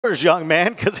young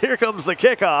man, because here comes the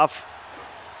kickoff.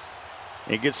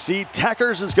 You can see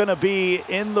Tekkers is going to be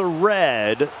in the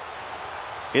red.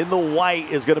 In the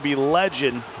white is going to be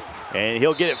Legend. And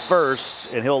he'll get it first,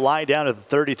 and he'll lie down at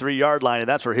the 33-yard line, and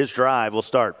that's where his drive will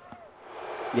start.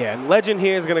 Yeah, and Legend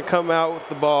here is going to come out with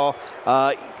the ball.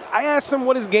 I asked him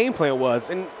what his game plan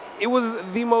was, and it was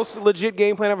the most legit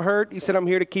game plan I've heard. He said, I'm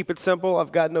here to keep it simple.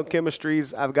 I've got no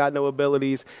chemistries. I've got no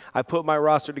abilities. I put my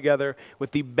roster together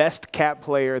with the best cap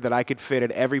player that I could fit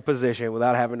at every position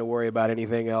without having to worry about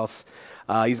anything else.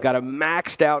 He's got a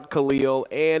maxed out Khalil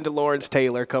and Lawrence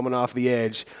Taylor coming off the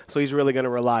edge, so he's really going to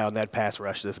rely on that pass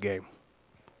rush this game.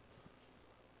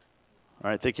 All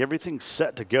right, I think everything's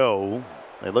set to go.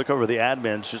 They look over the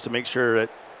admins just to make sure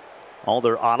that all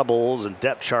their audibles and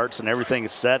depth charts and everything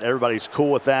is set. Everybody's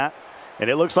cool with that. And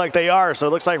it looks like they are, so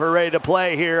it looks like we're ready to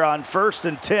play here on 1st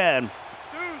and 10.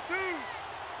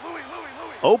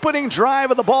 Opening drive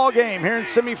of the ball game here in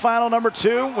semifinal number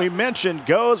 2. We mentioned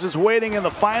Goes is waiting in the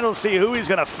final to see who he's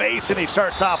going to face, and he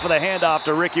starts off with a handoff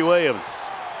to Ricky Williams.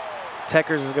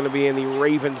 Tekkers is going to be in the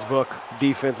Ravens book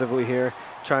defensively here,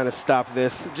 trying to stop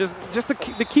this. Just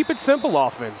the keep it simple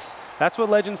offense. That's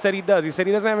what Legend said he does. He said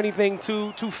he doesn't have anything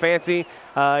too fancy.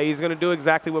 He's going to do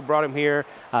exactly what brought him here.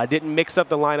 Didn't mix up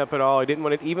the lineup at all. He didn't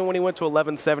want it, even when he went to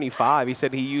 1175. He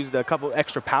said he used a couple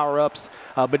extra power-ups,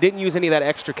 but didn't use any of that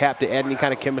extra cap to add any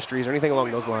kind of chemistries or anything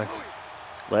along those lines.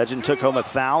 Legend took home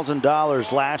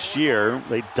 $1,000 last year.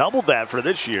 They doubled that for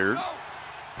this year.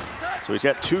 So he's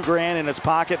got $2 grand in his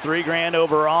pocket, $3 grand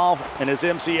overall in his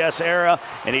MCS era,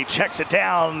 and he checks it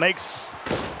down, makes,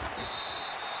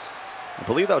 I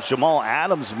believe that was Jamal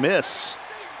Adams' miss,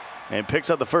 and picks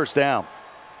up the first down.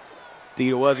 Indeed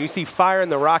it was. You see fire in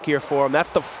the rock here for him. That's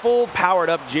the full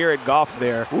powered-up Jared Goff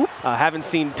there. Haven't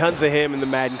seen tons of him in the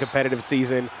Madden competitive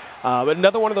season. But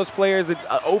another one of those players that's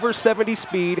over 70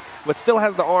 speed, but still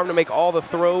has the arm to make all the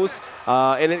throws.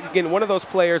 And again, one of those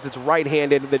players that's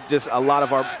right-handed that just a lot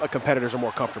of our competitors are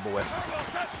more comfortable with.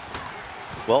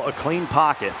 Well, a clean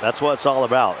pocket, that's what it's all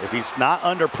about. If he's not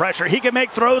under pressure, he can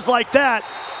make throws like that.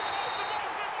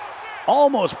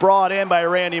 Almost brought in by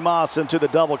Randy Moss into the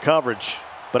double coverage,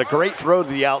 but a great throw to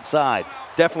the outside.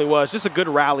 Definitely was. Just a good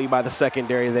rally by the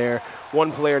secondary there.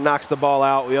 One player knocks the ball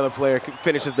out, the other player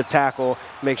finishes the tackle,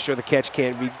 makes sure the catch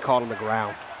can't be caught on the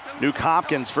ground. Nuke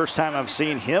Hopkins, first time I've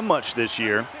seen him much this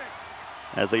year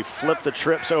as they flip the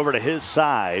trips over to his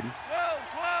side.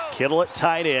 Kittle at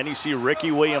tight end. You see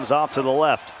Ricky Williams off to the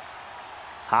left.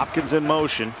 Hopkins in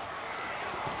motion.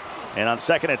 And on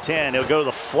 2nd and 10, he'll go to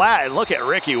the flat. And look at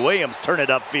Ricky Williams turn it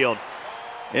upfield.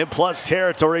 In plus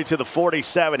territory to the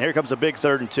 47. Here comes a big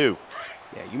 3rd and 2.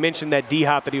 Yeah, you mentioned that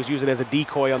D-hop that he was using as a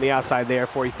decoy on the outside there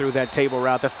before he threw that table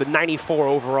route. That's the 94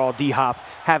 overall D-hop.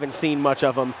 Haven't seen much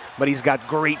of him, but he's got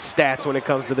great stats when it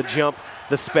comes to the jump,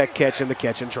 the spec catch, and the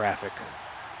catch in traffic.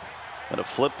 Gonna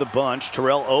flip the bunch.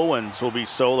 Terrell Owens will be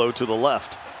solo to the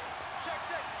left.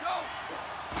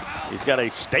 He's got a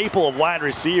staple of wide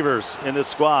receivers in this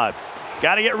squad.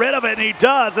 Got to get rid of it, and he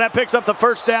does. That picks up the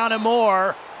first down and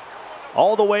more.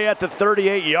 All the way at the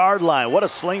 38-yard line. What a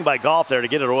sling by Goff there to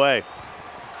get it away.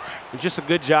 Just a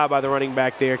good job by the running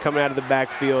back there, coming out of the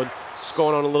backfield, just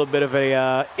going on a little bit of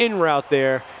a in route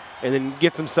there, and then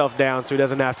gets himself down so he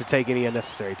doesn't have to take any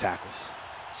unnecessary tackles.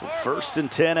 So 1st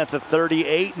and 10 at the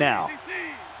 38 now.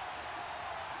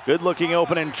 Good looking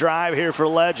opening drive here for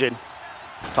Legend.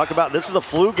 Talk about this is a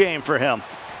flu game for him.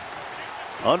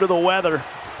 Under the weather.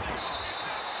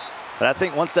 But I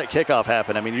think once that kickoff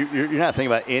happened, I mean, you're not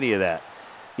thinking about any of that.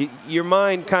 Your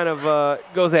mind kind of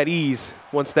goes at ease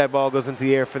once that ball goes into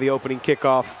the air for the opening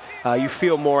kickoff. You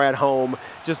feel more at home.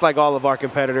 Just like all of our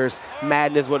competitors,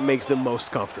 Madden is what makes them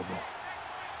most comfortable.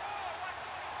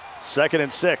 2nd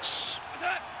and 6.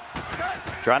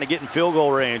 Trying to get in field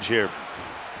goal range here.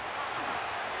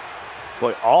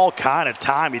 Boy, all kind of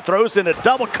time. He throws into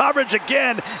double coverage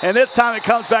again, and this time it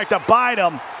comes back to bite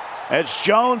him as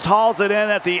Jones hauls it in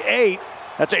at the 8.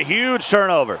 That's a huge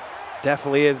turnover.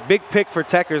 Definitely is. Big pick for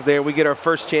Tekkers there. We get our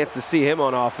first chance to see him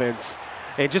on offense.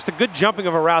 And just a good jumping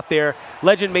of a route there.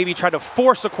 Legend maybe tried to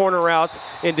force a corner route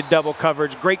into double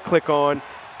coverage. Great click on.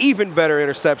 Even better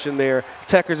interception there.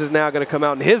 Tekkers is now going to come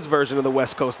out in his version of the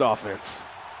West Coast offense.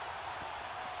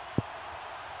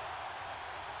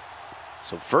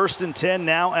 So 1st and 10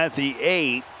 now at the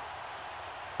 8.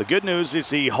 The good news is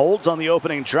he holds on the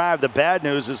opening drive. The bad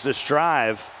news is this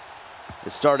drive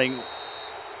is starting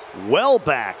well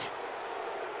back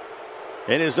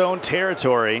in his own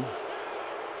territory.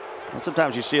 And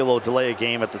sometimes you see a little delay of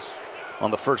game at this on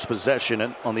the first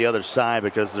possession on the other side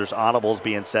because there's audibles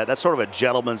being set. That's sort of a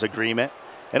gentleman's agreement.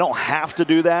 They don't have to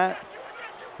do that.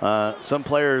 Some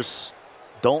players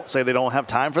don't say they don't have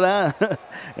time for that.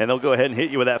 And they'll go ahead and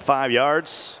hit you with that 5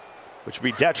 yards, which would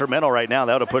be detrimental right now.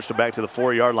 That would have pushed it back to the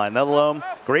 4-yard line. Let alone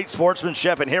great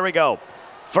sportsmanship. And here we go.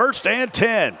 1st and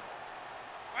 10.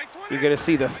 You're going to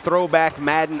see the throwback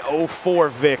Madden 04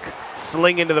 Vic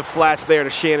sling into the flats there to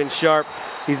Shannon Sharp.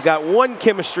 He's got one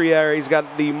chemistry there. He's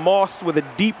got the Moss with a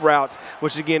deep route,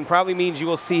 which again probably means you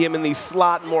will see him in the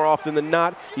slot more often than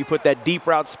not. You put that deep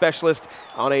route specialist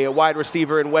on a wide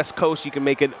receiver in West Coast, you can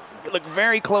make it look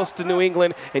very close to New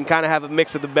England and kind of have a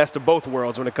mix of the best of both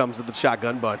worlds when it comes to the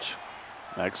shotgun bunch.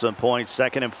 Excellent point.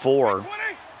 2nd and 4.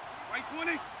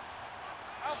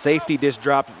 Safety just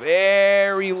dropped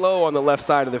very low on the left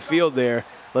side of the field there.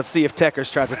 Let's see if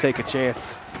Tekkers tries to take a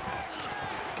chance.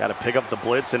 Got to pick up the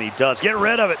blitz, and he does. Get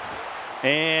rid of it.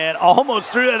 And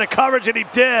almost threw that into coverage, and he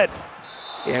did.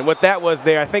 And what that was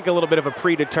there, I think a little bit of a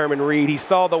predetermined read. He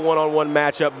saw the one-on-one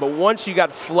matchup, but once you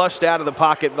got flushed out of the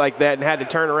pocket like that and had to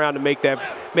turn around to make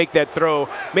that throw,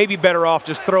 maybe better off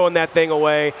just throwing that thing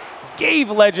away.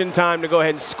 Gave Legend time to go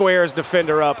ahead and square his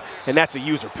defender up, and that's a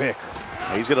user pick.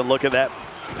 He's going to look at that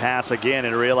pass again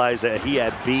and realize that he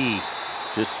had B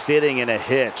just sitting in a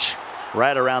hitch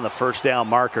right around the 1st down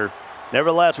marker.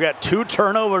 Nevertheless, we got 2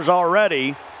 turnovers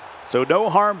already, so no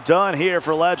harm done here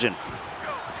for Legend.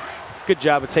 Good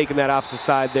job of taking that opposite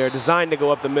side there. Designed to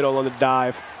go up the middle on the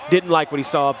dive. Didn't like what he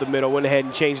saw up the middle. Went ahead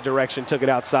and changed direction, took it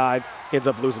outside. Ends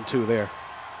up losing 2 there.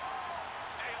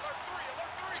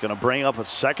 It's going to bring up a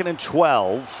 2nd and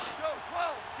 12.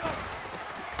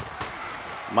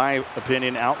 My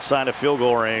opinion, outside of field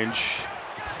goal range.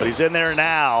 But he's in there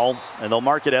now, and they'll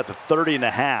mark it at the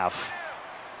 30.5.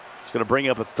 It's going to bring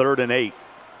up a 3rd and 8.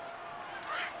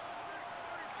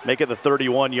 Make it the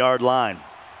 31-yard line.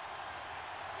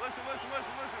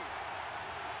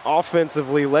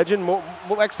 Offensively, Legend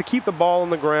likes to keep the ball on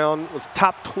the ground. Was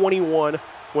top 21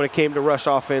 when it came to rush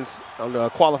offense on the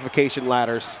qualification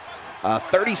ladders.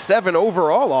 37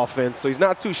 overall offense, so he's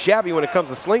not too shabby when it comes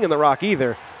to slinging the rock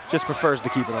either. Just prefers to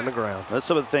keep it on the ground. That's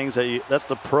some of the things that's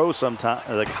the pro sometimes,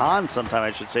 the con sometimes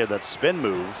I should say, of that spin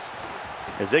move,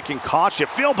 is it can cost you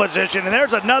field position, and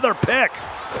there's another pick.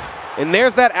 And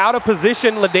there's that out of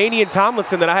position LaDainian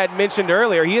Tomlinson that I had mentioned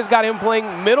earlier. He has got him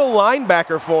playing middle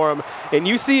linebacker for him, and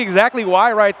you see exactly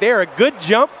why right there. A good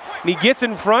jump, and he gets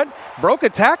in front, broke a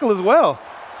tackle as well.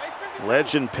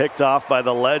 Legend picked off by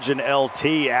the Legend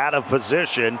LT out of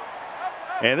position,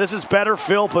 and this is better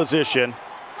field position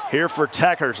here for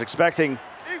Tekkers, expecting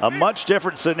a much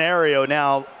different scenario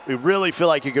now. We really feel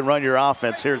like you can run your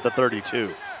offense here at the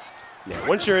 32. Yeah,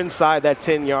 once you're inside that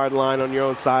 10-yard line on your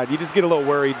own side, you just get a little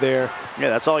worried there. Yeah,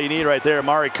 that's all you need right there.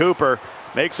 Amari Cooper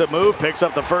makes a move, picks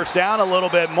up the 1st down a little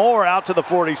bit more out to the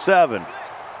 47.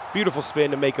 Beautiful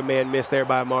spin to make a man miss there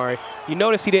by Amari. You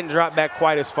notice he didn't drop back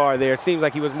quite as far there. It seems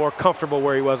like he was more comfortable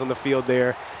where he was on the field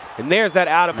there. And there's that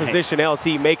out of position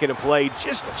LT making a play.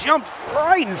 Just jumped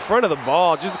right in front of the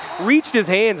ball. Just reached his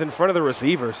hands in front of the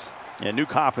receivers. Yeah, New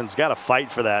Compton's got to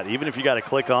fight for that, even if you got to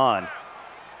click on.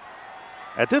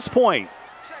 At this point,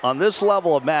 on this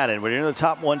level of Madden, when you're in the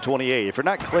top 128, if you're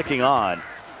not clicking on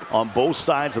both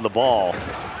sides of the ball,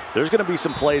 there's going to be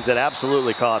some plays that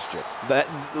absolutely cost you. That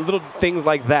little things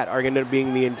like that are going to be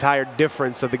the entire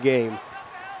difference of the game.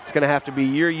 It's going to have to be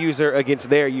your user against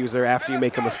their user after you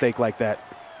make a mistake like that.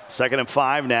 2nd and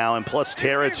 5 now, and plus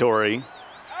territory.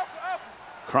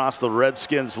 Across the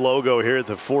Redskins logo here at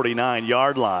the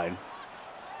 49-yard line.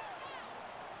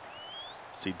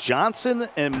 See Johnson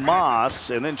and Moss,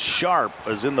 and then Sharp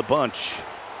is in the bunch.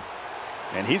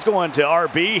 And he's going to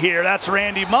RB here. That's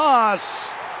Randy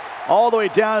Moss. All the way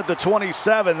down at the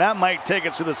 27. That might take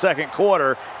us to the 2nd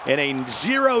quarter. In a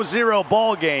 0-0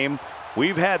 ball game,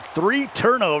 we've had 3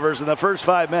 turnovers in the first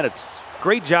 5 minutes.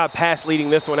 Great job pass leading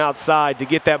this one outside to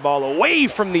get that ball away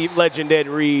from the Legend Ed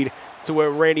Reed to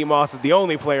where Randy Moss is the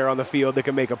only player on the field that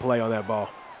can make a play on that ball.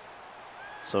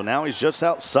 So now he's just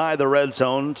outside the red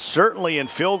zone, certainly in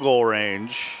field goal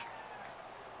range.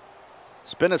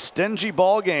 It's been a stingy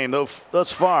ball game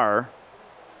thus far.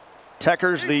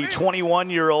 Tekkers, the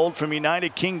 21-year-old from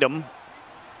United Kingdom,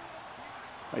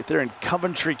 right there in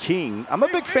Coventry King. I'm a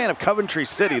big fan of Coventry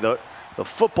City, the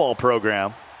football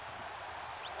program.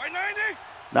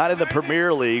 Not in the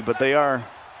Premier League, but they are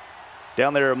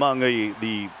down there among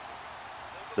the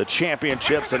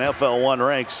championships and FL1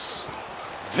 ranks.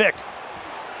 Vic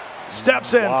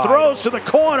steps in, throws to the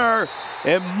corner,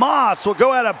 and Moss will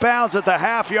go out of bounds at the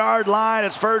half-yard line.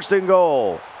 It's 1st and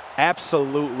goal.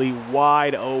 Absolutely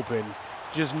wide open.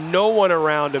 Just no one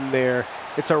around him there.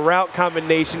 It's a route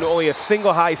combination, only a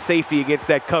single high safety against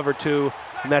that cover 2,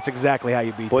 and that's exactly how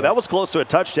you beat Boy, that was close to a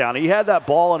touchdown. He had that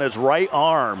ball in his right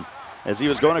arm, as he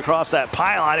was going across that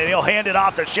pylon, and he'll hand it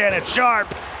off to Shannon Sharp,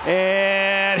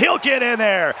 and he'll get in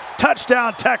there.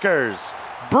 Touchdown, Tekkers.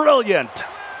 Brilliant.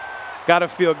 Got to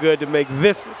feel good to make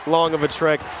this long of a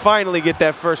trek, finally get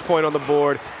that first point on the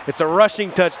board. It's a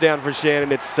rushing touchdown for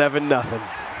Shannon. It's 7-0.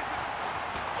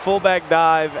 Fullback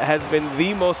dive has been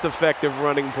the most effective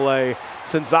running play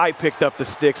since I picked up the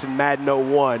sticks in Madden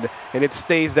 01, and it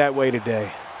stays that way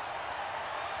today.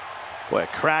 Boy, a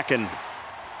cracking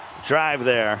drive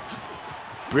there.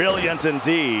 Brilliant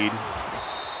indeed.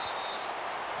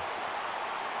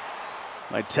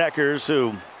 By Tekkers,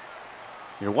 who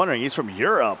you're wondering, he's from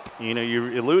Europe. You know,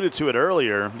 you alluded to it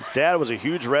earlier. His dad was a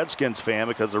huge Redskins fan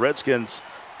because the Redskins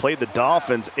played the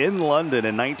Dolphins in London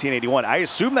in 1981. I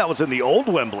assume that was in the old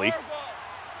Wembley.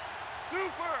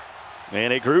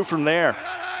 And it grew from there.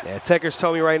 Yeah, Tekkers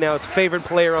told me right now his favorite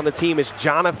player on the team is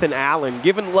Jonathan Allen,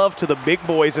 giving love to the big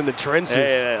boys in the trenches.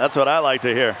 Hey, that's what I like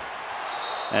to hear.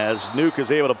 As Nuke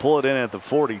is able to pull it in at the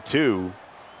 42.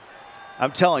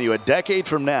 I'm telling you, a decade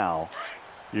from now,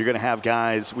 you're going to have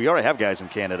guys. We already have guys in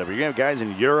Canada, but you're going to have guys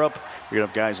in Europe. You're going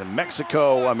to have guys in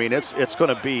Mexico. I mean, it's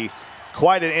going to be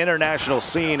quite an international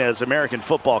scene as American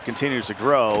football continues to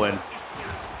grow. And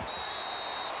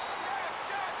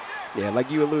yeah, like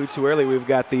you alluded to earlier, we've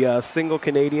got the single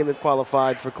Canadian that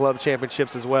qualified for club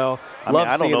championships as well. I mean,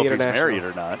 I don't know if he's married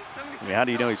or not. I mean, how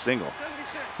do you know he's single?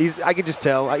 I could just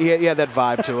tell. He had that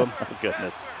vibe to him. Oh,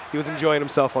 goodness. He was enjoying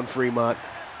himself on Fremont.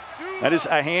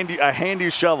 I hand you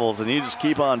shovels and you just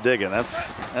keep on digging.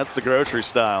 That's the grocery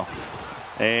style.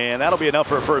 And that'll be enough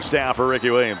for a first down for Ricky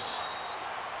Williams.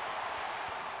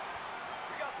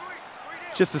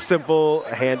 Just a simple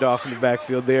handoff in the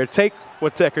backfield there. Take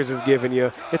what Tekkers has given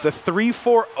you. It's a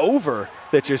 3-4 over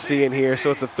that you're seeing here. So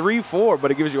it's a 3-4,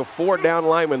 but it gives you a 4-down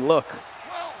lineman look.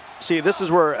 See, this is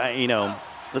where,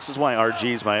 this is why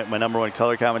RG's my number one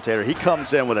color commentator. He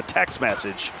comes in with a text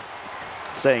message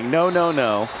saying, no, no,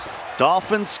 no.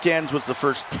 Dolphins Skins was the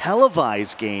first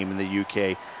televised game in the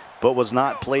UK, but was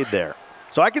not played there.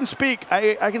 So I can speak.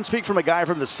 I can speak from a guy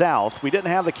from the South. We didn't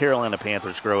have the Carolina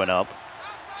Panthers growing up.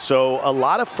 So a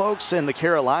lot of folks in the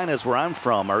Carolinas where I'm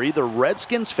from are either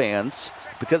Redskins fans,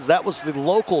 because that was the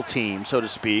local team, so to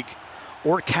speak,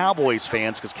 or Cowboys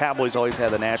fans, because Cowboys always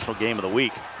had the national game of the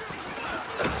week.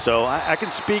 So I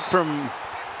can speak from,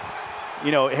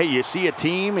 hey, you see a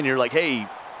team and you're like, hey,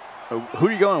 who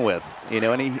are you going with? And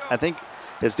I think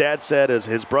his dad said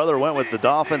his brother went with the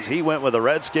Dolphins, he went with the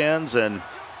Redskins, and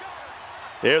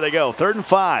there they go, 3rd and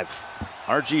 5.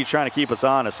 RG trying to keep us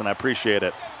honest, and I appreciate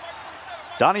it.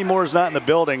 Donnie Moore's not in the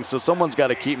building, so someone's got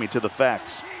to keep me to the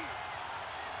facts.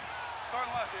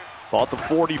 Ball at the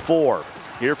 44.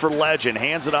 Here for Legend.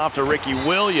 Hands it off to Ricky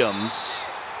Williams.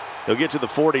 He'll get to the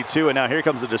 42, and now here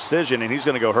comes the decision, and he's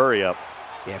going to go hurry up.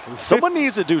 Yeah, from someone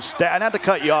needs to do stats. Not to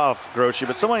cut you off, Groshi,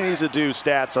 but someone needs to do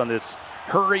stats on this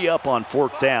hurry up on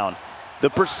 4th down. The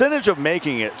percentage of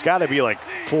making it's got to be like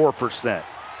 4%.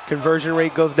 Conversion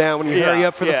rate goes down when you hurry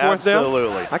up for the 4th down?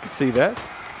 Absolutely. I can see that.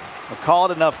 I've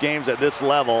called enough games at this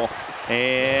level,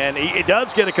 and it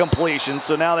does get a completion,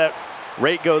 so now that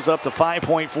rate goes up to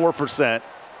 5.4%.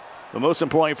 But most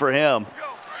importantly for him,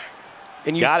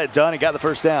 and you got it done and got the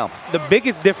first down. The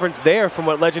biggest difference there from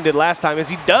what Legend did last time is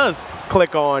he does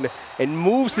click on and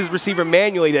moves his receiver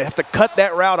manually to have to cut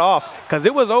that route off because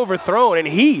it was overthrown, and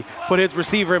he put his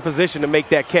receiver in position to make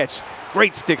that catch.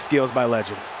 Great stick skills by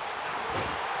Legend.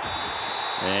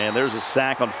 And there's a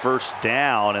sack on 1st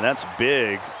down, and that's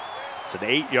big. It's an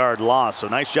 8-yard loss, so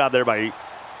nice job there by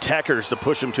Tekkers to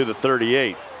push him to the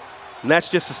 38. And that's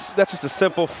just a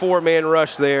simple 4-man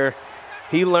rush there.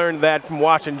 He learned that from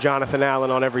watching Jonathan Allen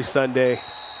on every Sunday.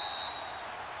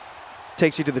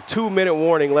 Takes you to the 2-minute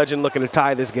warning. Legend looking to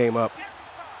tie this game up.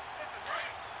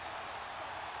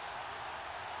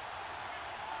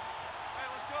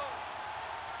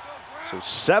 So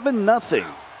 7-0.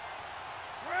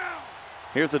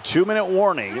 Here's the 2-minute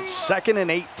warning. It's 2nd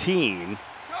and 18.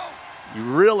 You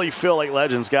really feel like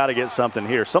Legend's got to get something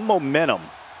here. Some momentum.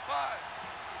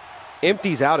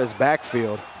 Empties out his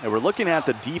backfield. And we're looking at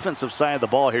the defensive side of the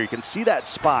ball here. You can see that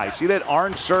spy. See that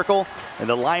orange circle? And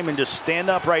the linemen just stand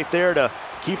up right there to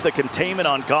keep the containment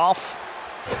on Goff.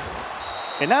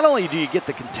 And not only do you get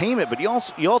the containment, but you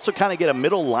also kind of get a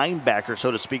middle linebacker,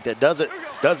 so to speak, that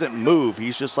doesn't move.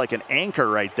 He's just like an anchor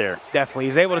right there. Definitely.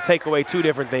 He's able to take away 2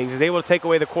 different things. He's able to take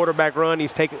away the quarterback run.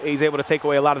 He's able to take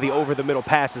away a lot of the over-the-middle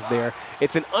passes there.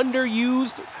 It's an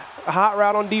underused hot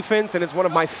route on defense, and it's one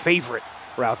of my favorite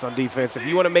routes on defense. If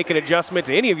you want to make an adjustment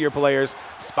to any of your players,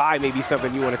 spy may be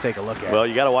something you want to take a look at. Well,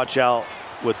 you got to watch out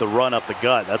with the run up the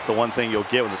gut. That's the one thing you'll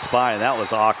get with the spy, and that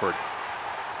was awkward.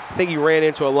 I think he ran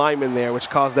into a lineman there, which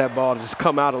caused that ball to just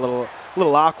come out a little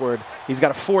awkward. He's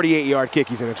got a 48-yard kick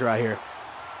he's going to try here.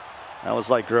 That was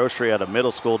like grocery at a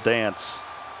middle school dance.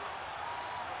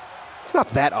 It's not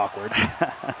that awkward.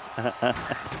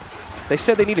 They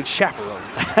said they needed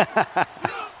chaperones.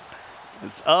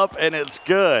 It's up and it's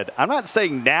good. I'm not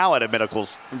saying now at a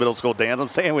middle school dance. I'm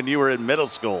saying when you were in middle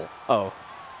school. Oh,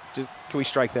 can we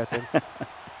strike that then?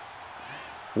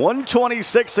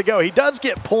 1:26 to go. He does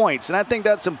get points, and I think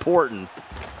that's important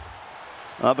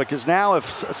because now if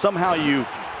somehow you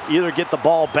either get the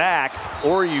ball back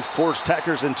or you force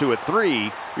Tekkers into a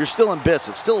 3, you're still in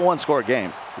business. Still a one-score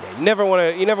game. Yeah, you never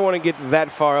want to get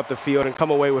that far up the field and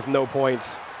come away with no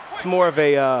points. It's more of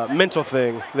a mental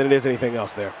thing than it is anything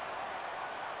else there.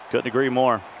 Couldn't agree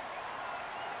more.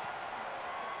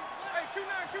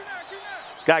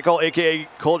 Scott Cole, a.k.a.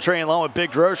 Coltrane, along with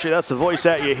Big Grocery. That's the voice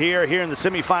that you hear here in the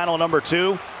semifinal number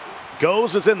 2.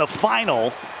 Goes is in the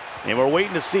final, and we're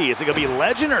waiting to see. Is it going to be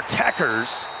Legend or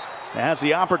Tekkers that has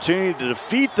the opportunity to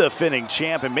defeat the defending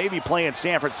champ and maybe play in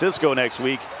San Francisco next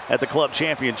week at the club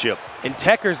championship? And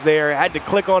Tekkers there had to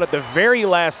click on at the very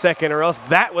last second, or else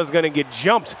that was going to get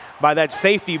jumped by that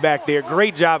safety back there.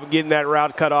 Great job of getting that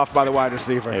route cut off by the wide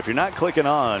receiver. If you're not clicking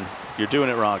on, you're doing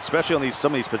it wrong, especially on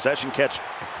some of these possession catch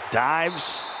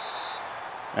dives.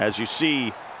 As you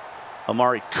see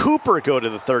Amari Cooper go to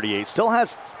the 38. Still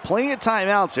has plenty of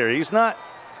timeouts here. He's not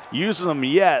using them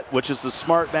yet, which is the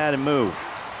smart Madden move.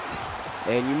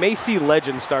 And you may see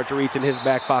Legend start to reach in his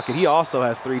back pocket. He also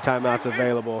has 3 timeouts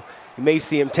available. You may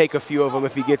see him take a few of them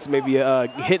if he gets maybe a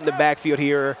hit in the backfield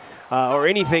here or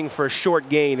anything for a short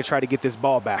gain to try to get this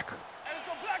ball back.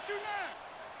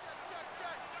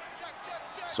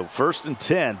 So 1st and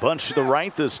 10, bunch to the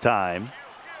right this time.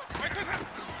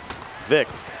 Vic,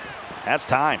 that's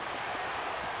time.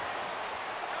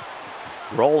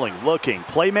 Rolling, looking,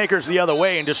 playmakers the other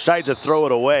way and decides to throw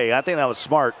it away. I think that was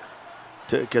smart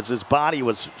because his body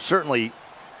was certainly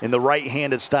in the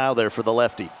right-handed style there for the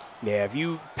lefty. Yeah, if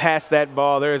you pass that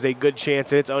ball, there is a good chance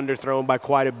that it's underthrown by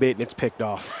quite a bit and it's picked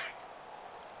off.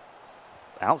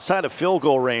 Outside of field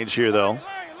goal range here, though.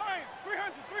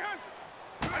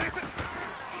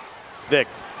 Vic,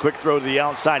 quick throw to the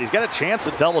outside. He's got a chance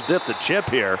to double dip the chip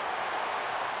here.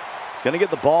 He's going to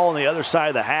get the ball on the other side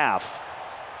of the half.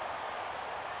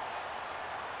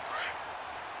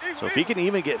 So if he can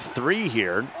even get 3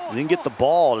 here and then get the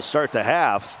ball to start the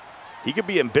half, he could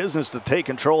be in business to take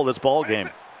control of this ball game.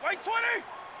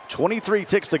 23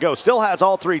 ticks to go. Still has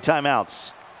all 3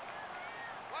 timeouts.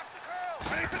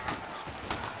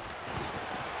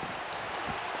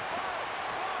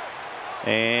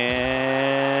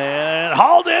 And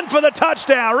Holden for the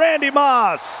touchdown. Randy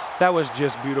Moss. That was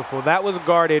just beautiful. That was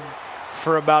guarded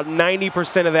for about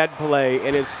 90% of that play,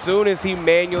 and as soon as he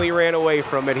manually ran away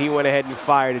from it, he went ahead and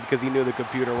fired it because he knew the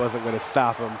computer wasn't going to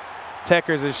stop him.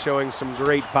 Tekkers is showing some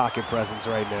great pocket presence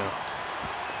right now.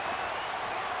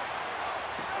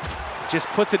 Just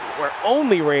puts it where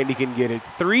only Randy can get it.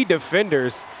 3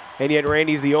 defenders, and yet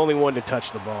Randy's the only one to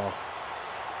touch the ball.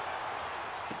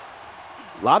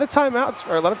 A lot of timeouts,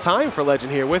 or a lot of time for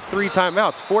Legend here with 3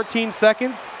 timeouts. 14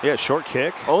 seconds. Yeah, short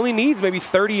kick. Only needs maybe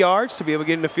 30 yards to be able to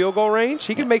get into field goal range.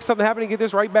 He can make something happen and get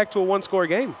this right back to a 1-score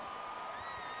game.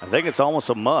 I think it's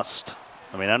almost a must.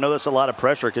 I mean, I know that's a lot of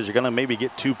pressure because you're going to maybe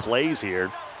get 2 plays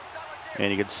here.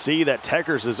 And you can see that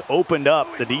Tekkers has opened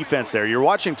up the defense there. You're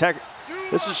watching Tekkers.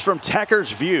 This is from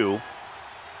Tekkers' view.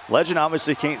 Legend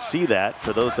obviously can't see that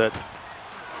for those that,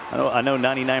 I know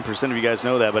 99% of you guys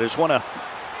know that, but I just want to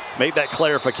make that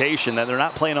clarification that they're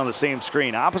not playing on the same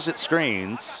screen. Opposite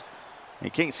screens. You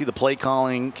can't see the play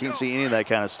calling, can't see any of that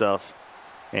kind of stuff.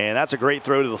 And that's a great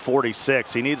throw to the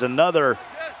 46. He needs another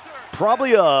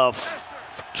probably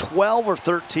 12 or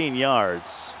 13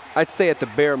 yards. I'd say at the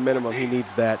bare minimum he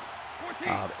needs that.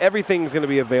 Everything's going to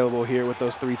be available here with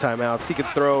those 3 timeouts. He could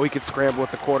throw, he could scramble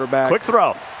with the quarterback. Quick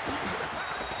throw.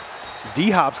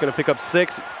 D-Hop's going to pick up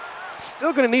 6.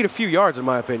 Still going to need a few yards, in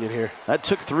my opinion, here. That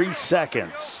took 3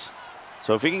 seconds.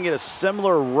 So if he can get a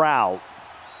similar route,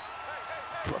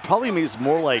 probably means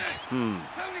more like, I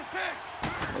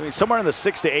mean, somewhere in the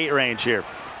 6 to 8 range here.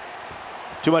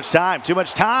 Too much time, too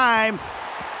much time.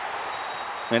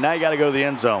 And now you got to go to the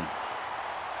end zone.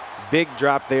 Big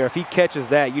drop there. If he catches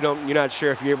that, you're not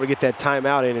sure if you're able to get that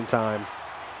timeout in time.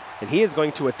 And he is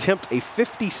going to attempt a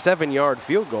 57-yard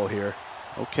field goal here.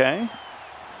 Okay.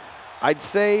 I'd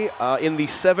say in the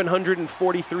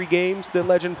 743 games that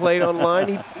Legend played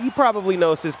online, he probably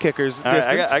knows his kicker's distance.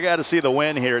 Right, I got to see the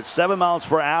win here. It's 7 miles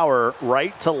per hour,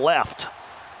 right to left.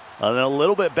 And then a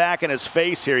little bit back in his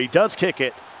face here. He does kick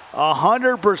it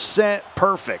 100%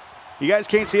 perfect. You guys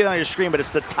can't see it on your screen, but it's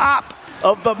the top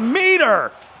of the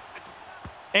meter.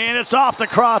 And it's off the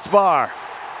crossbar.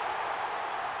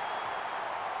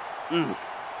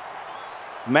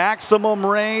 Maximum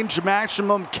range,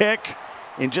 maximum kick,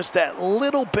 and just that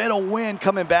little bit of wind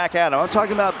coming back at him. I'm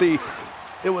talking about the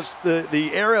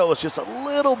arrow was just a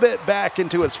little bit back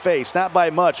into his face, not by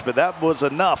much, but that was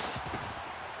enough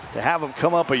to have him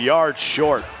come up a yard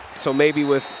short. So maybe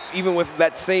even with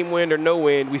that same wind or no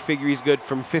wind, we figure he's good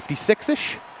from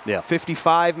 56-ish? Yeah.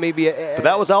 55 maybe. But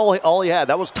that was all he had.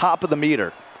 That was top of the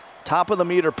meter. Top of the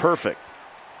meter, perfect.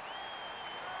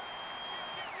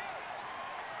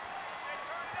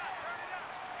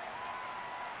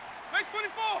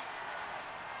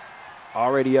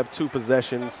 Already up 2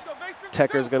 possessions.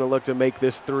 Tekkers going to look to make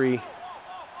this 3.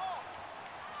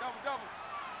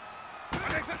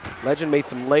 Legend made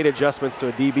some late adjustments to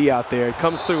a DB out there. It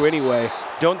comes through anyway.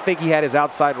 Don't think he had his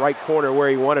outside right corner where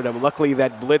he wanted him. Luckily,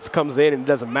 that blitz comes in, and it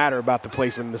doesn't matter about the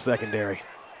placement in the secondary.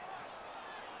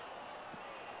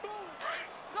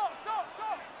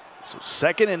 So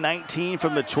 2nd and 19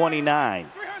 from the 29.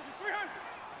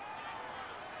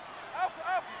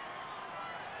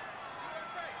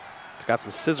 It's got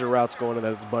some scissor routes going in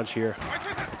that bunch here.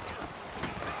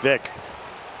 Vick.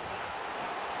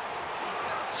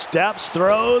 Steps,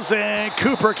 throws, and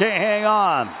Cooper can't hang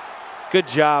on. Good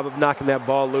job of knocking that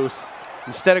ball loose.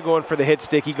 Instead of going for the hit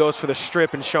stick, he goes for the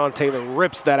strip, and Sean Taylor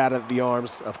rips that out of the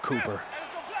arms of Cooper.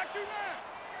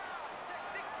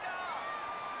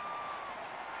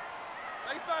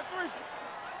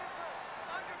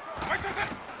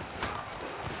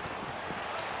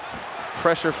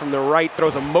 Pressure from the right,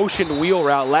 throws a motioned wheel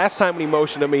route. Last time when he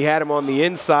motioned him, he had him on the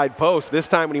inside post. This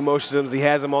time when he motions him, he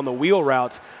has him on the wheel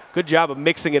routes. Good job of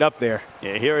mixing it up there.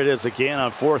 Yeah, here it is again on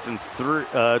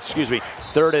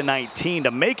 3rd and 19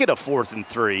 to make it a 4th and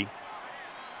 3.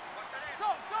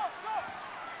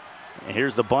 And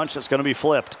here's the bunch that's going to be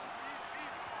flipped.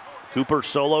 Cooper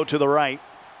solo to the right.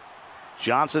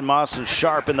 Johnson, Moss, and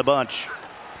Sharp in the bunch.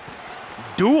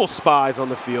 Dual spies on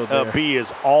the field there. B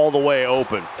is all the way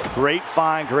open. Great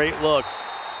find, great look.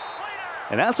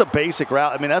 And that's a basic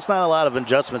route. I mean, that's not a lot of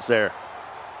adjustments there.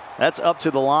 That's up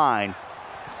to the line.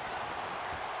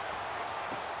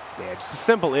 Yeah, just a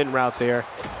simple in route there.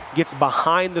 Gets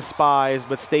behind the spies,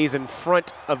 but stays in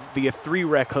front of the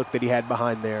 3-rec hook that he had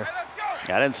behind there.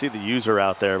 I didn't see the user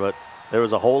out there, but there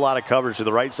was a whole lot of coverage to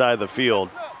the right side of the field,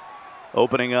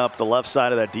 opening up the left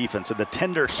side of that defense in the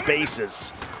tender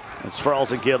spaces, as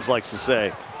Farlson Gibbs likes to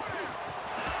say.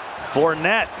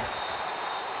 Fournette,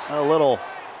 a little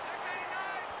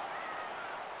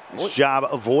nice job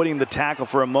avoiding the tackle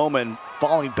for a moment,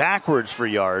 falling backwards for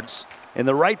yards in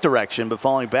the right direction, but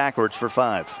falling backwards for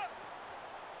 5.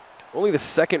 Only the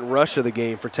 2nd rush of the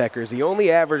game for Tekkers. He only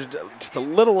averaged just a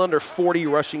little under 40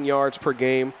 rushing yards per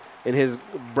game in his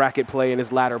bracket play and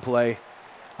his ladder play.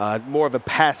 More of a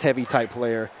pass-heavy type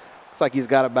player. Looks like he's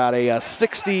got about a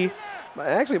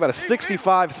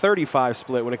 65-35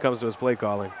 split when it comes to his play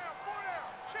calling.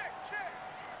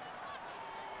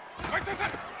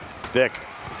 Vick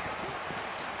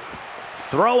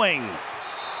throwing,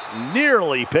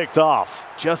 nearly picked off.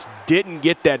 Just didn't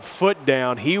get that foot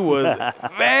down. He was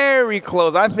very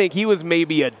close. I think he was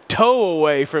maybe a toe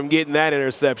away from getting that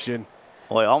interception.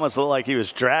 Well, it almost looked like he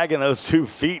was dragging those 2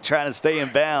 feet trying to stay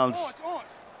in bounds.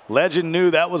 Legend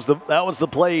knew that was the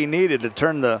play he needed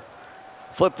to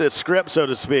flip this script, so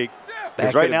to speak.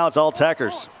 Because right now it's all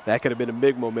Tekkers. That could have been a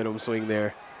big momentum swing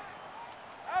there.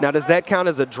 Now, does that count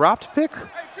as a dropped pick?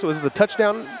 So is this a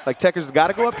touchdown? Like Tekkers has got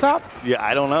to go up top? Yeah,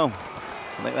 I don't know.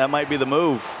 I think that might be the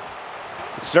move.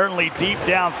 Certainly deep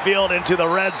downfield into the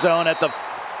red zone at the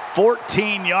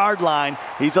 14-yard line.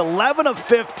 He's 11 of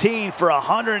 15 for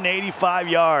 185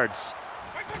 yards.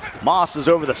 Moss is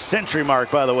over the century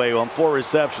mark, by the way, on 4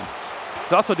 receptions.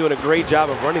 He's also doing a great job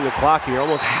of running the clock here.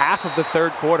 Almost half of the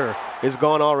 3rd quarter is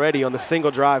gone already on the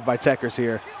single drive by Tekkers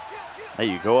here. Hey,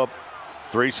 you go up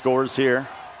 3 scores here.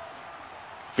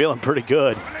 Feeling pretty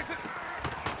good.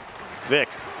 Vick.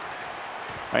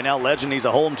 Right now, Legend needs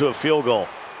to hold him to a field goal.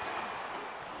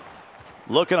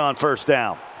 Looking on 1st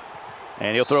down.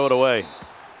 And he'll throw it away.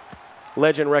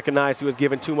 Legend recognized he was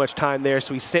given too much time there,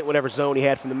 so he sent whatever zone he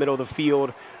had from the middle of the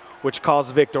field, which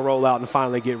caused Vick to roll out and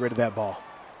finally get rid of that ball.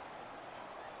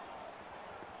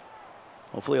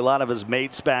 Hopefully a lot of his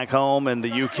mates back home in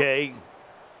the UK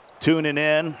tuning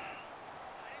in,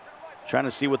 trying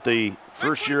to see what the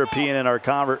first European in our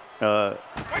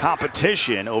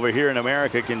competition over here in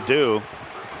America can do.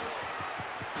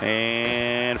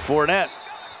 And Fournette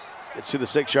gets to the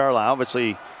 6-yard line.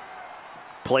 Obviously,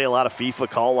 play a lot of FIFA,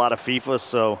 call a lot of FIFA,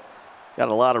 so got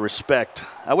a lot of respect.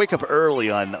 I wake up early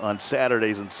on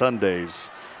Saturdays and Sundays.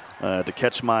 to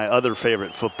catch my other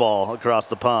favorite football across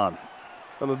the pond.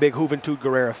 I'm a big Juventud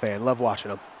Guerrera fan. Love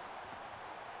watching him.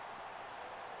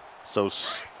 So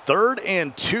 3rd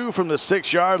and 2 from the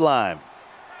 6-yard line.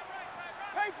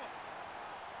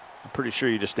 I'm pretty sure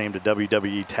you just named a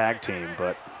WWE tag team,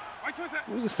 but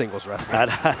it was a singles wrestling.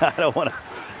 I don't want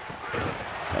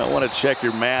to check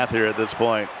your math here at this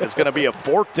point. It's going to be a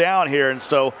 4th down here, and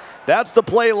so that's the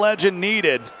play Legend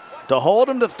needed to hold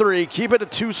him to 3, keep it a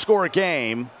 2-score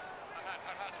game.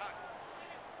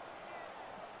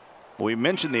 We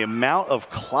mentioned the amount of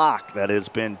clock that has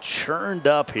been churned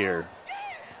up here.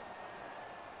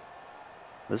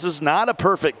 This is not a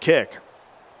perfect kick.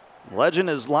 Legend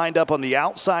is lined up on the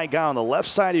outside guy on the left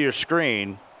side of your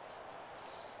screen.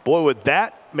 Boy, would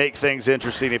that make things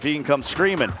interesting if he can come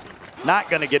screaming. Not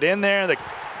going to get in there. The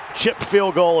chip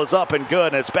field goal is up and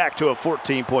good, and it's back to a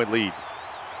 14-point lead.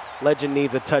 Legend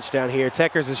needs a touchdown here.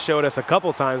 Tekkers has showed us a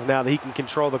couple times now that he can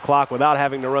control the clock without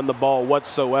having to run the ball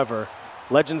whatsoever.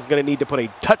 Legend's going to need to put a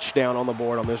touchdown on the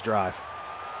board on this drive.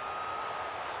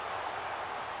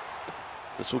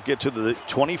 This will get to the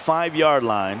 25-yard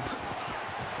line.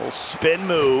 Little spin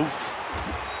move.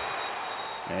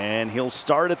 And he'll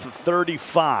start at the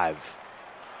 35.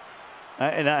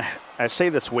 And I say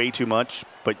this way too much,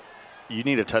 but you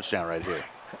need a touchdown right here.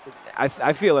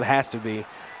 I feel it has to be.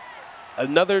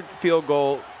 Another field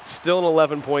goal, still an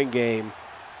 11-point game.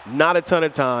 Not a ton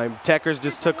of time. Tekkers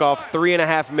just took off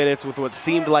 3.5 minutes with what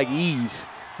seemed like ease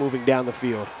moving down the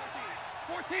field.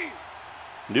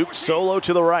 Nuke solo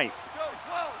to the right.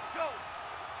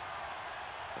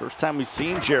 First time we've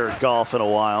seen Jared Goff in a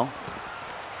while.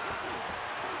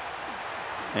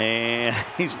 And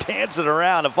he's dancing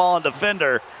around a fallen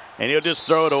defender, and he'll just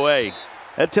throw it away.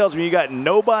 That tells me you got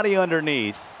nobody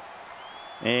underneath.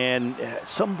 And at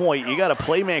some point, you got a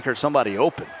playmaker, somebody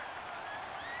open.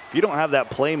 If you don't have that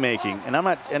playmaking, and I'm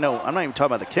not even talking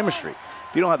about the chemistry.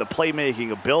 If you don't have the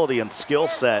playmaking ability and skill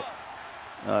set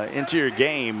into your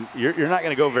game, you're not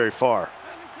going to go very far.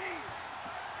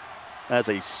 That's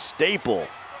a staple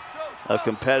of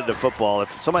competitive football.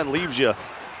 If someone leaves you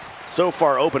so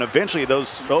far open, eventually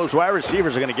those wide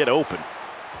receivers are going to get open.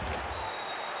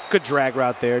 Good drag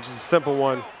route there, just a simple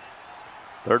one.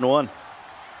 3rd and 1.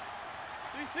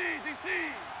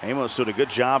 Amos doing a good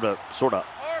job to sort of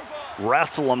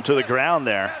wrestle him to the ground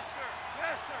there.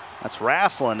 That's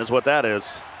wrestling is what that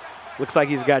is. Looks like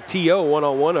he's got T.O.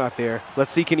 one-on-one out there.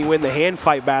 Let's see, can he win the hand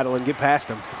fight battle and get past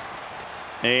him?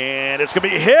 And it's going to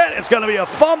be a hit. It's going to be a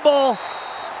fumble.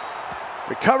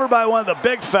 Recovered by one of the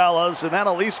big fellas, and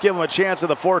that'll at least give him a chance at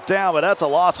the 4th down, but that's a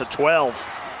loss of 12.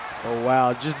 Oh,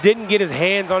 wow. Just didn't get his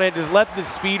hands on it. Just let the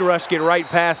speed rush get right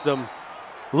past him.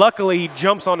 Luckily, he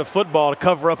jumps on the football to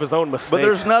cover up his own mistake. But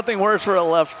there's nothing worse for a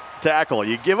left tackle.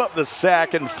 You give up the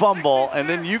sack and fumble, and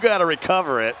then you got to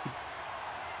recover it.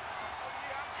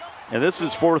 And this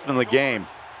is 4th in the game.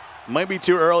 Might be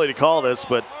too early to call this,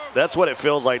 but that's what it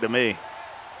feels like to me.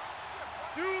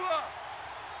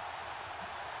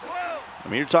 I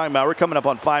mean, you're talking about we're coming up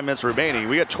on 5 minutes remaining.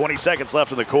 We got 20 seconds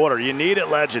left in the quarter. You need it,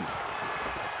 Legend.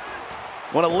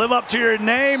 Want to live up to your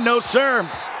name? No, sir.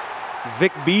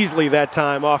 Vic Beasley that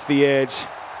time off the edge.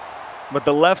 But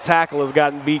the left tackle has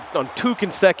gotten beat on 2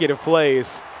 consecutive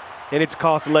plays, and it's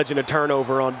cost Legend a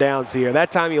turnover on downs here. That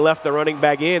time he left the running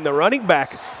back in. The running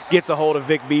back gets a hold of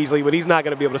Vic Beasley, but he's not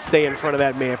going to be able to stay in front of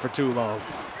that man for too long.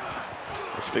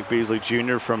 There's Vic Beasley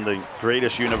Jr. from the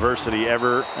greatest university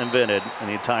ever invented in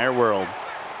the entire world.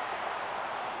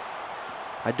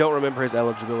 I don't remember his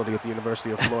eligibility at the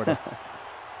University of Florida.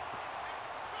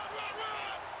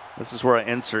 This is where I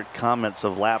insert comments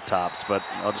of laptops, but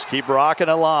I'll just keep rocking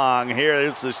along. Here,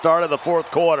 it's the start of the 4th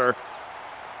quarter.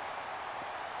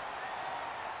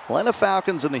 Atlanta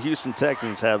Falcons and the Houston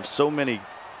Texans have so many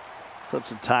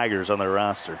Clemson Tigers on their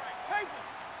roster.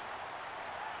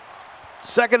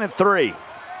 2nd and 3.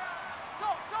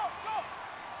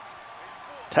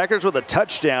 Tekkers with a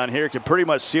touchdown here can pretty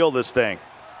much seal this thing.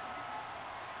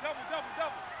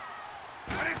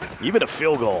 Even a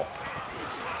field goal.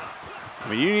 I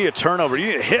mean, you need a turnover. You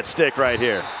need a hit stick right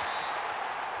here.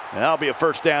 And that'll be a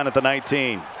 1st down at the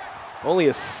 19. Only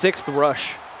a 6th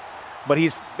rush, but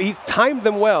he's timed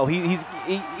them well.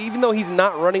 Even though he's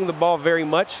not running the ball very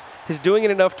much, he's doing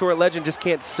it enough to where Legend just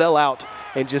can't sell out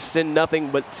and just send nothing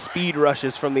but speed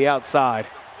rushes from the outside.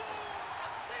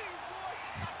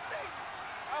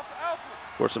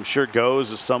 Of course, I'm sure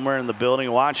Goes is somewhere in the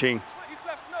building watching.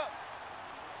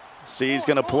 See, he's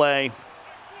going to play.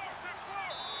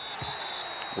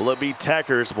 Will it be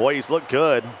Tekkers? Boy, he's looked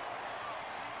good.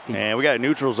 And we got a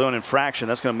neutral zone infraction.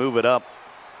 That's going to move it up.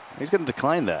 He's going to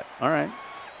decline that. All right.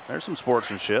 There's some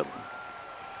sportsmanship.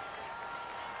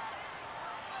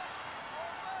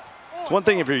 one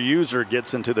thing if your user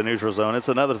gets into the neutral zone. It's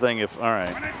another thing if, all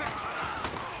right,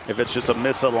 if it's just a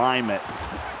misalignment.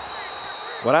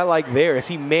 What I like there is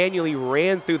he manually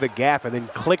ran through the gap and then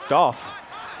clicked off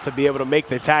to be able to make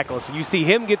the tackle. So you see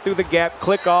him get through the gap,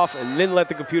 click off, and then let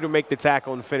the computer make the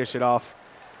tackle and finish it off.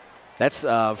 That's,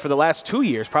 for the last 2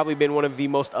 years, probably been one of the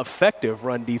most effective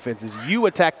run defenses. You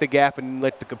attack the gap and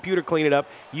let the computer clean it up.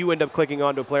 You end up clicking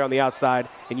onto a player on the outside,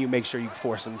 and you make sure you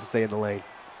force him to stay in the lane.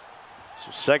 So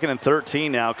 2nd and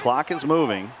 13 now. Clock is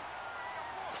moving.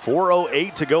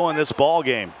 4:08 to go in this ball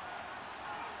game.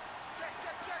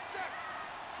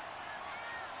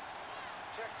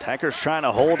 Tekkers trying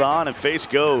to hold on, and face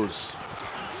goes.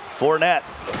 Fournette.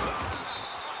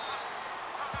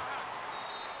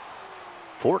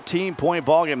 14-point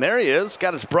ball game. There he is.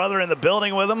 Got his brother in the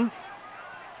building with him.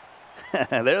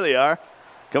 There they are.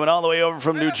 Coming all the way over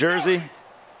from New Jersey.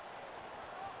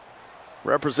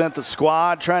 Represent the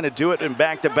squad, trying to do it in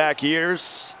back-to-back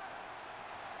years.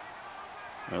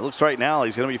 It looks right now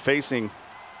he's going to be facing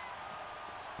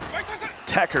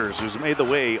Tekkers, who's made the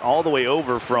way all the way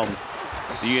over from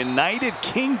the United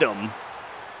Kingdom.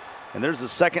 And there's the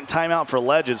second timeout for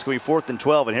Legends. It's going to be 4th and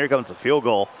 12, and here comes the field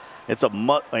goal. It's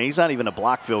he's not even a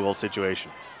block field goal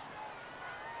situation.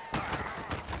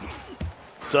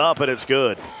 It's up and it's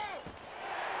good.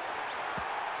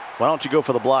 Why don't you go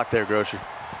for the block there, Grocer?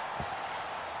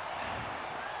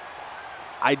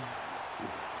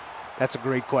 That's a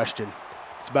great question.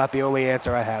 It's about the only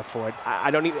answer I have for it. I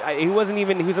don't even. He wasn't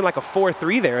even. He was in like a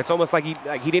 4-3 there. It's almost like he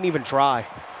didn't even try.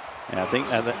 Yeah,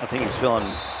 I think he's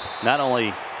feeling not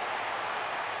only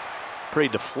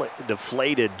pretty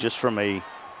deflated just from a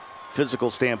physical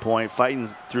standpoint,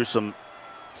 fighting through some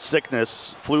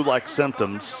sickness, flu-like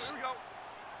symptoms.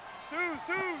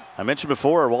 I mentioned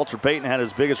before, Walter Payton had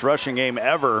his biggest rushing game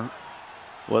ever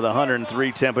with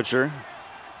 103 temperature.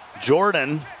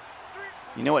 Jordan,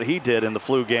 you know what he did in the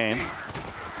flu game.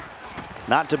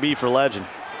 Not to be for Legend.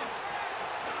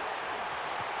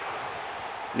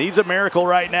 Needs a miracle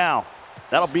right now.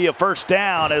 That'll be a first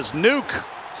down as Nuke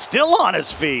still on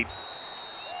his feet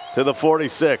to the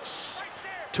 46.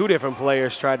 2 different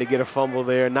players tried to get a fumble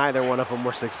there. Neither one of them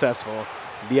were successful.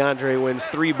 DeAndre wins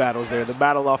 3 battles there. The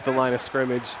battle off the line of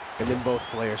scrimmage, and then both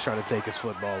players trying to take his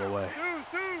football away.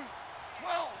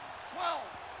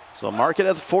 So mark it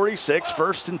at the 46,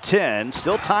 1st and 10.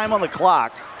 Still time on the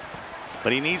clock,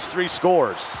 but he needs 3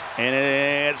 scores. And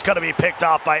it's going to be picked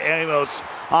off by Amos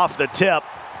off the tip.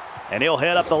 And he'll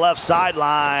head up the left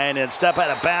sideline and step out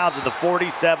of bounds at the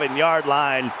 47-yard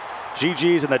line.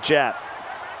 GG's in the chat.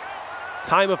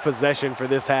 Time of possession for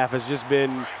this half has just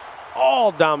been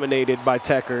all dominated by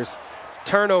Tekkers.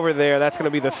 Turnover there, that's going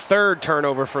to be the 3rd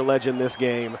turnover for Legend this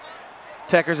game.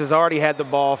 Tekkers has already had the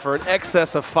ball for an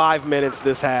excess of 5 minutes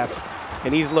this half,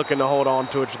 and he's looking to hold on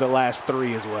to it for the last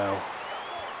 3 as well.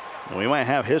 We might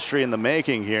have history in the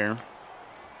making here.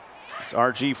 As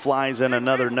RG flies in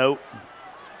another note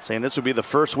saying this would be the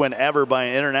first win ever by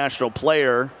an international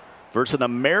player versus an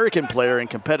American player in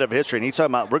competitive history. And he's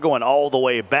talking about we're going all the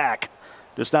way back,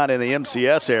 just not in the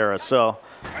MCS era. So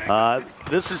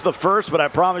this is the first, but I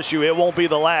promise you it won't be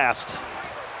the last.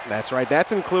 That's right.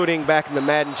 That's including back in the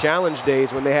Madden Challenge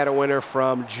days when they had a winner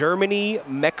from Germany,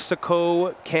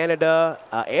 Mexico, Canada,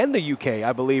 and the UK,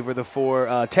 I believe, were the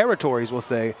 4 territories, we'll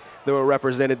say, that were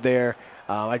represented there.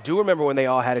 I do remember when they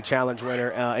all had a challenge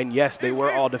winner, and yes, they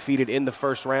were all defeated in the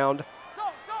first round.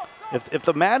 If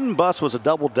the Madden bus was a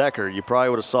double-decker, you probably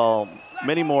would have saw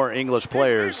many more English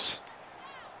players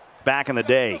back in the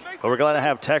day. But we're glad to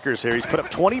have Tekkers here. He's put up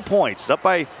 20 points, up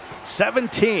by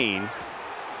 17.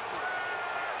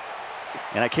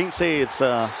 And I can't say it's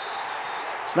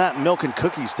not milk and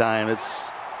cookies time.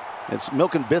 It's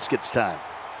milk and biscuits time.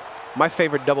 My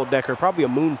favorite double-decker, probably a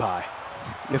moon pie,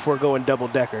 if we're going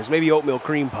double-deckers. Maybe oatmeal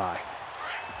cream pie.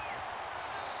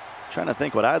 Trying to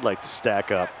think what I'd like to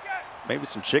stack up. Maybe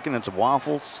some chicken and some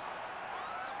waffles.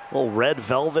 Little red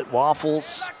velvet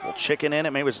waffles. A little chicken in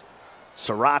it. Maybe it's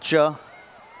sriracha.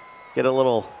 Get a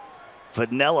little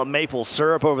vanilla maple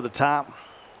syrup over the top.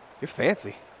 You're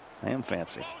fancy. I am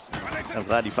fancy. I'm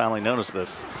glad you finally noticed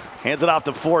this. Hands it off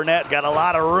to Fournette. Got a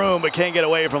lot of room, but can't get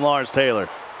away from Lawrence Taylor.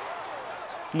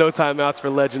 No timeouts for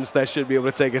Legends. That should be able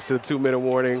to take us to the 2-minute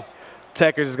warning.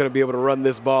 Tekkers is going to be able to run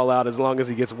this ball out as long as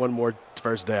he gets one more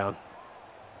first down.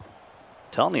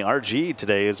 Telling the RG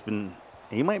today has been,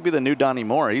 he might be the new Donnie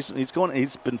Moore. He's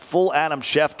been full Adam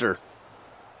Schefter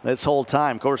this whole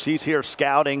time. Of course, he's here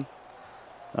scouting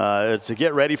to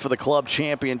get ready for the club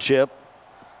championship.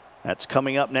 That's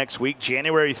coming up next week,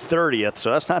 January 30th,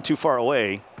 so that's not too far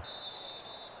away.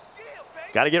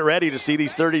 Got to get ready to see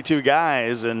these 32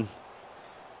 guys, and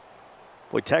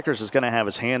Boy, Tekkers is going to have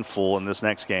his hand full in this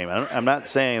next game. I'm not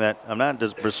saying that. I'm not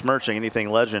just besmirching anything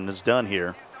Legend has done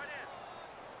here.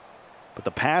 But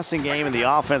the passing game and the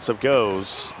offensive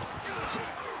goes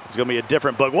is going to be a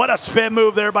different book. What a spin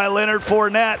move there by Leonard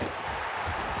Fournette.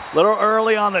 A little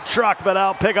early on the truck, but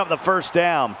I'll pick up the first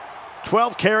down.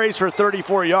 12 carries for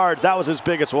 34 yards. That was his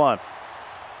biggest one.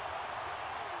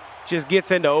 Just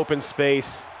gets into open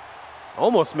space.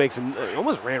 Almost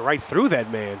ran right through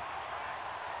that man.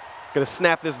 Going to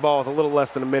snap this ball with a little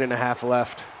less than a minute and a half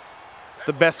left. It's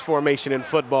the best formation in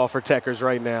football for Tekkers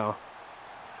right now.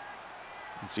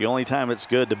 It's the only time it's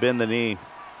good to bend the knee.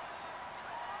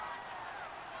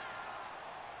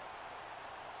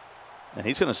 And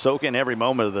he's going to soak in every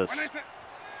moment of this.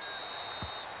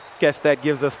 Guess that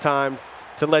gives us time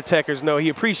to let Tekkers know he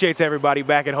appreciates everybody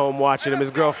back at home watching him, his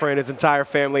girlfriend, his entire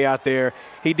family out there.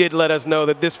 He did let us know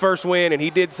that this first win, and he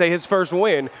did say his first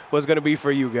win was going to be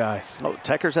for you guys. Oh,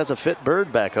 Tekkers has a fit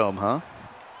bird back home, huh?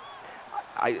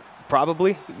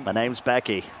 Probably. My name's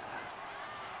Becky.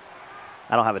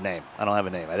 I don't have a name. I don't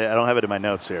have it in my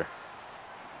notes here.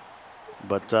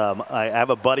 But I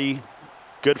have a buddy,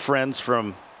 good friends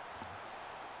from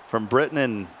Britain,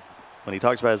 and when he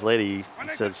talks about his lady, he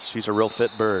says she's a real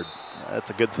fit bird. That's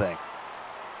a good thing.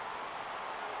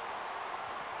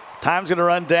 Time's going to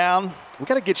run down. We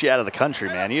got to get you out of the country,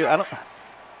 man.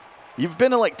 You've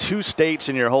been to like 2 states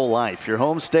in your whole life. Your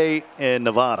home state and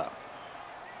Nevada.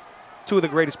 2 of the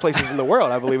greatest places in the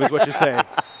world, I believe, is what you're saying.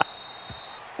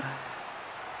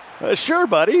 Sure,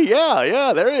 buddy.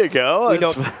 Yeah. There you go.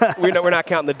 We're not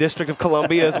counting the District of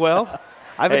Columbia as well.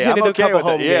 I've attended a couple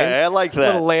home games. Yeah, I like that.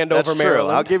 A little Landover,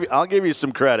 Maryland. I'll give you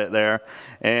some credit there.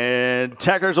 And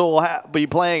Tekkers will be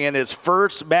playing in his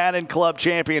first Madden Club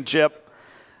Championship,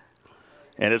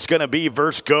 and it's going to be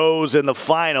versus Goes in the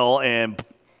final. And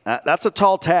that's a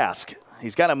tall task.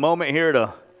 He's got a moment here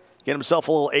to get himself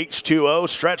a little H2O,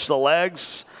 stretch the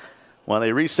legs while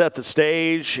they reset the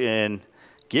stage and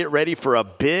get ready for a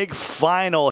big final.